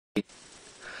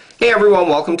Hey everyone,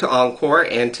 welcome to Encore,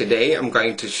 and today I'm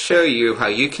going to show you how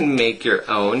you can make your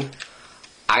own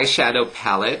eyeshadow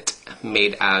palette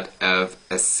made out of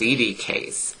a CD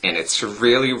case. And it's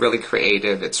really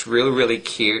creative, it's really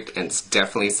cute, and it's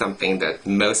definitely something that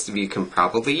most of you can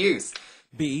probably use.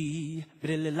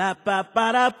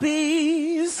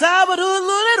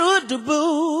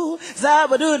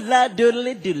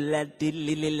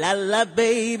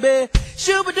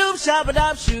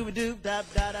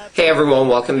 Hey everyone,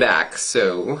 welcome back.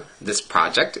 So this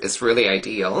project is really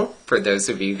ideal for those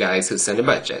of you guys who send a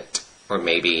budget, or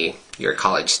maybe you're a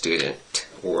college student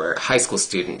or high school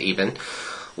student even,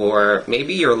 or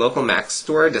maybe your local Mac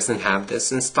store doesn't have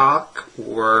this in stock,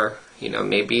 or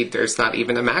maybe there's not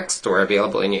even a Mac store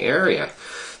available in your area.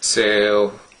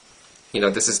 So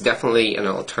this is definitely an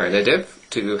alternative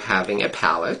to having a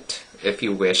palette if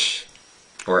you wish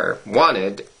or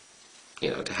wanted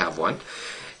to have one.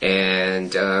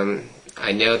 And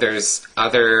I know there's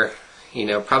other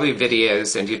probably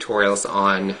videos and tutorials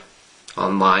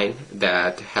online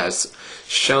that has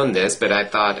shown this, but I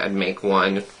thought I'd make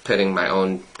one putting my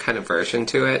own kind of version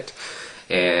to it,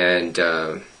 and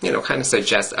kind of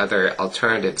suggest other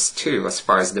alternatives too as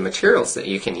far as the materials that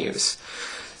you can use.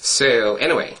 So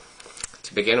anyway,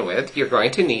 to begin with, you're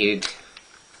going to need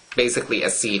basically a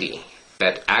CD,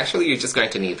 but actually you're just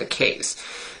going to need the case.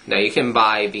 Now you can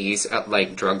buy these at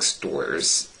like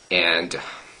drugstores, and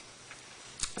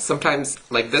sometimes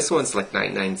like this one's like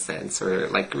 99 cents or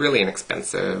like really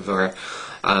inexpensive, or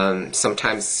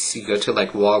sometimes you go to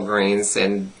like Walgreens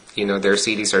and their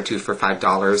CDs are 2 for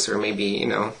 $5, or maybe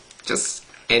just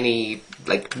any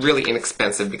like really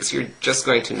inexpensive, because you're just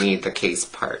going to need the case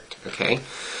part, okay?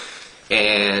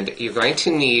 And you're going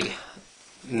to need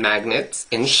magnets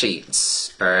in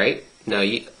sheets, alright? Now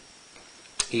you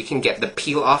can get the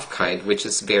peel-off kind, which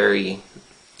is very,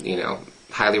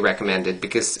 highly recommended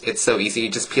because it's so easy. You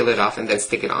just peel it off and then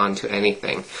stick it onto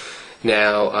anything.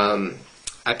 Now,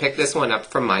 I picked this one up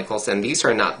from Michael's, and these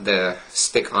are not the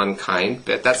stick-on kind,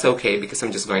 but that's okay because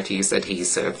I'm just going to use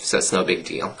adhesive, so it's no big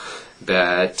deal.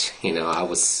 But,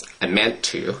 I meant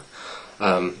to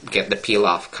get the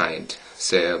peel-off kind,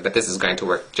 but this is going to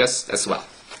work just as well.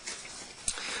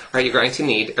 Alright, you're going to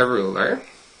need a ruler,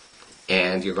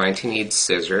 and you're going to need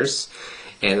scissors,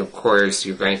 and of course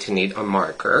you're going to need a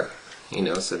marker,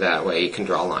 so that way you can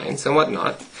draw lines and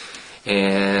whatnot.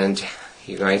 And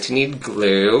you're going to need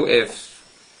glue if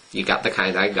you got the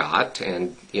kind I got,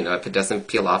 and if it doesn't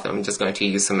peel off, I'm just going to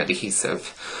use some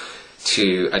adhesive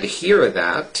to adhere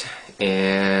that.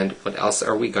 And what else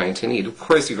are we going to need? Of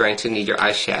course you're going to need your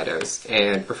eyeshadows,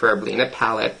 and preferably in a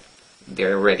palette. They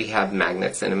already have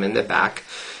magnets in them in the back.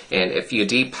 And if you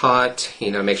depot,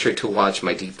 make sure to watch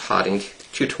my depotting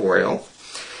tutorial,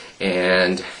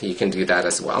 and you can do that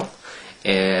as well.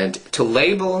 And to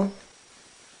label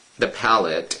the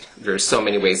palette, there's so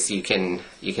many ways you can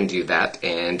do that.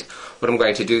 And what I'm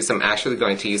going to do is I'm actually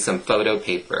going to use some photo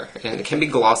paper, and it can be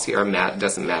glossy or matte,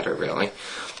 doesn't matter really.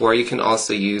 Or you can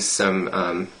also use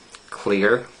some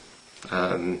clear,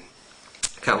 kind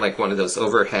of like one of those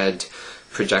overhead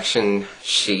projection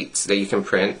sheets that you can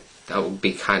print. That would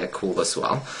be kind of cool as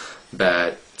well,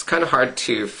 but it's kind of hard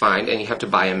to find, and you have to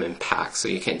buy them in packs, so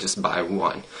you can't just buy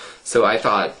one. So I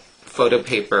thought photo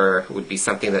paper would be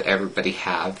something that everybody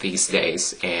have these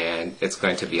days, and it's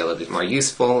going to be a little bit more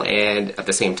useful and at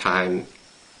the same time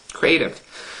creative.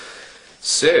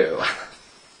 So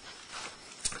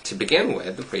to begin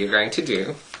with, what you're going to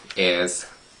do is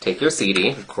take your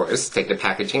CD, of course, take the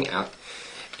packaging out,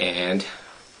 and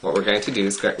what we're going to do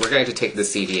is we're going to take the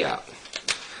CD out.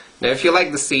 Now if you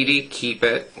like the CD, keep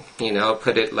it,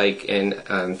 put it like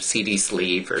in CD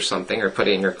sleeve or something, or put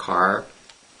it in your car,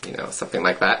 something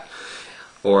like that.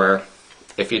 Or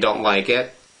if you don't like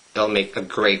it, it'll make a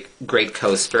great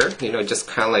coaster, just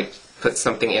kind of like put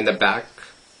something in the back,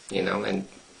 and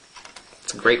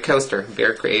it's a great coaster,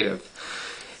 very creative.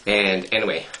 And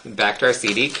anyway, back to our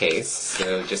CD case.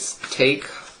 So just take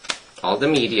all the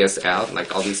medias out,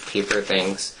 like all these paper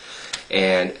things,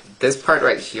 and this part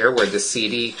right here where the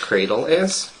CD cradle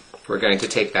is, we're going to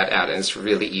take that out, and it's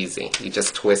really easy. You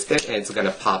just twist it and it's going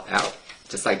to pop out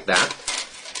just like that,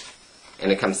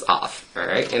 and it comes off.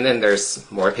 Alright, and then there's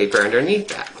more paper underneath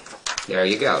that. There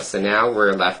you go. So now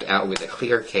we're left out with a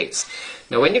clear case.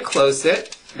 Now when you close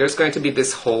it, there's going to be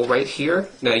this hole right here.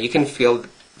 Now you can fill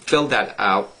that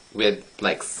out with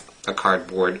like a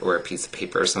cardboard or a piece of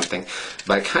paper or something,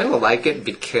 but I kind of like it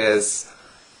because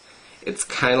it's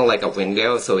kind of like a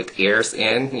window, so it airs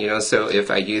in, so if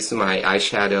I use my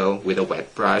eyeshadow with a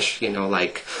wet brush,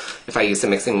 like if I use a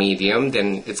mixing medium,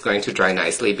 then it's going to dry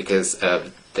nicely because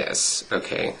of this.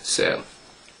 Okay, so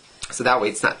So that way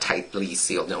it's not tightly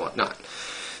sealed and whatnot.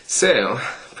 So,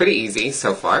 pretty easy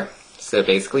so far. So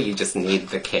basically you just need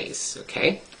the case,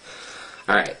 okay?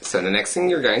 Alright, so the next thing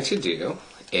you're going to do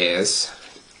is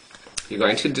you're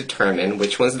going to determine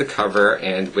which one's the cover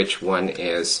and which one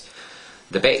is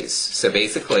the base. So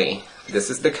basically, this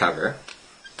is the cover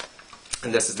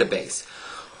and this is the base.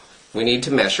 We need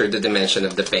to measure the dimension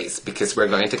of the base because we're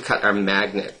going to cut our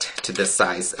magnet to the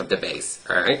size of the base,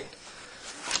 alright?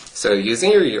 So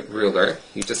using your ruler,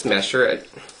 you just measure it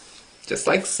just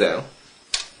like so,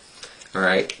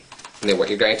 alright? And then what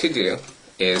you're going to do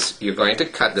is you're going to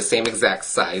cut the same exact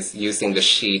size using the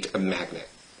sheet of magnet.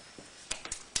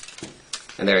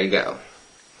 And there you go.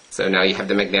 So now you have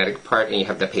the magnetic part and you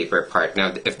have the paper part.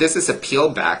 Now if this is a peel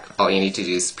back, all you need to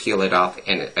do is peel it off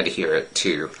and adhere it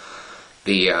to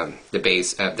the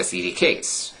base of the CD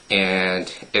case.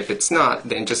 And if it's not,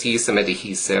 then just use some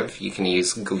adhesive. You can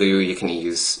use glue, you can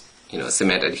use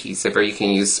cement adhesive, or you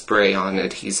can use spray-on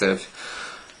adhesive,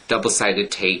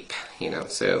 double-sided tape,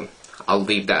 so I'll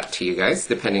leave that to you guys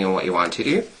depending on what you want to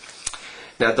do.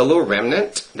 Now the little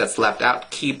remnant that's left out,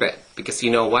 keep it, because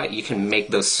you know what? You can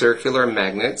make those circular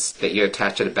magnets that you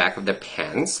attach to the back of the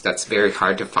pens. That's very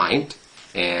hard to find,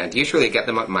 and usually get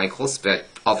them at Michael's, but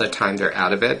all the time they're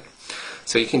out of it.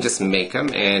 So you can just make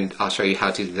them, and I'll show you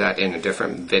how to do that in a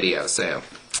different video. So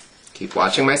keep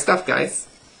watching my stuff, guys.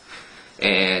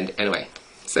 And anyway,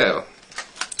 so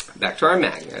back to our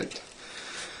magnet.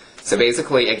 So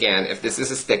basically, again, if this is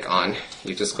a stick-on,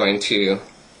 you're just going to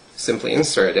simply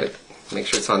insert it. Make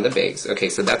sure it's on the base. Okay,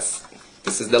 so this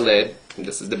is the lid, and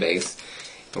this is the base.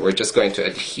 And we're just going to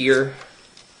adhere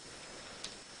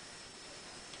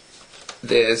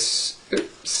this,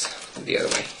 the other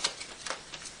way,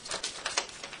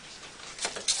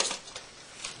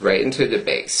 right into the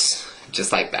base,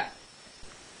 just like that.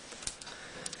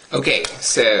 Okay,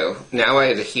 so now I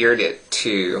adhered it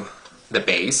to the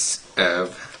base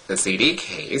of the CD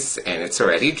case, and it's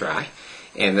already dry.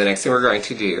 And the next thing we're going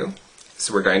to do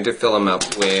is we're going to fill them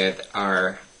up with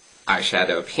our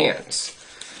eyeshadow pans.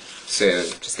 So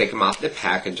just take them off the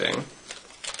packaging.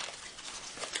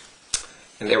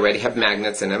 And they already have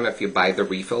magnets in them if you buy the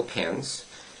refill pans.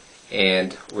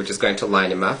 And we're just going to line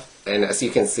them up. And as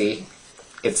you can see,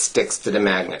 it sticks to the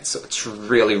magnet. So it's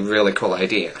really, really cool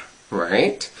idea,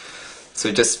 right?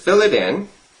 So just fill it in,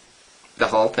 the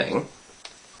whole thing.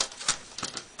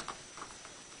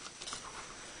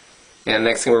 And the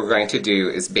next thing we're going to do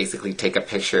is basically take a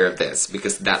picture of this,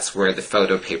 because that's where the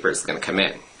photo paper is going to come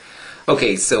in.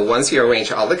 Okay, so once you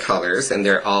arrange all the colors and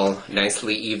they're all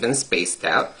nicely even spaced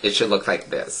out, it should look like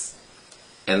this.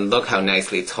 And look how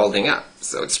nicely it's holding up.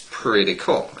 So it's pretty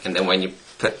cool. And then when you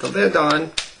put the lid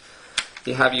on,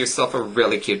 you have yourself a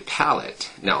really cute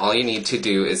palette. Now all you need to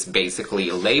do is basically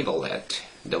label it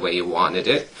the way you wanted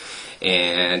it.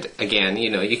 And again,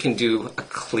 you can do a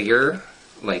clear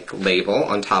label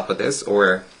on top of this,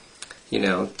 or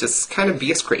just kind of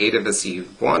be as creative as you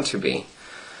want to be.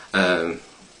 So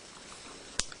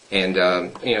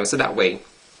that way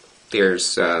there's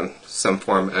some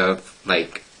form of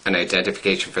an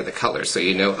identification for the color, so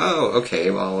oh, okay,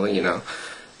 well,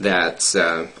 that's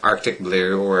Arctic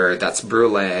Blue, or that's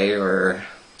Brulee, or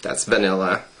that's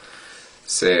Vanilla.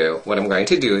 So what I'm going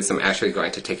to do is I'm actually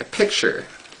going to take a picture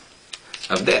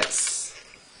of this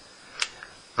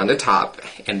on the top,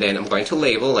 and then I'm going to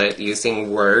label it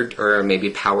using Word or maybe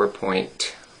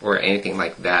PowerPoint or anything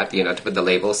like that, to put the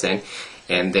labels in,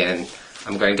 and then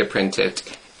I'm going to print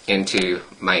it into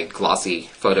my glossy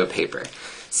photo paper.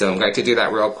 So I'm going to do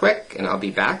that real quick, and I'll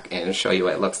be back and show you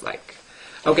what it looks like.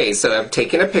 Okay, so I've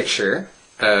taken a picture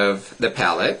of the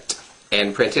palette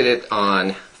and printed it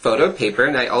on photo paper,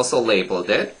 and I also labeled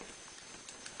it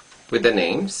with the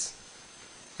names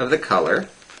of the color,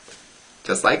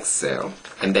 just like so,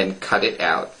 and then cut it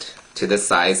out to the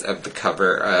size of the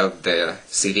cover of the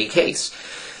CD case.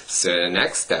 So the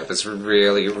next step is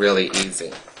really, really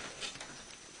easy.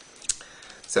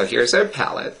 So here's our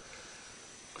palette,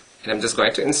 and I'm just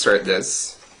going to insert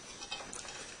this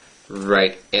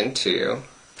right into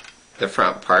the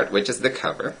front part, which is the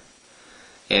cover.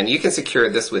 And you can secure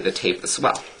this with the tape as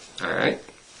well. Alright.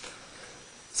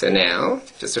 So now,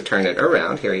 just to turn it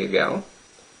around, here you go.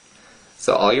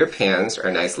 So all your pans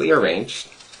are nicely arranged.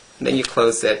 And then you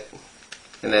close it,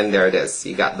 and then there it is.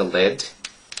 You got the lid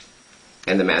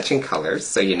and the matching colors,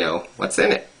 so you know what's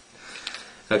in it.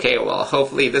 Okay, well,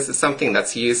 hopefully this is something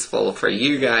that's useful for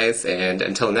you guys, and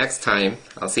until next time,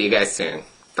 I'll see you guys soon.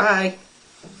 Bye!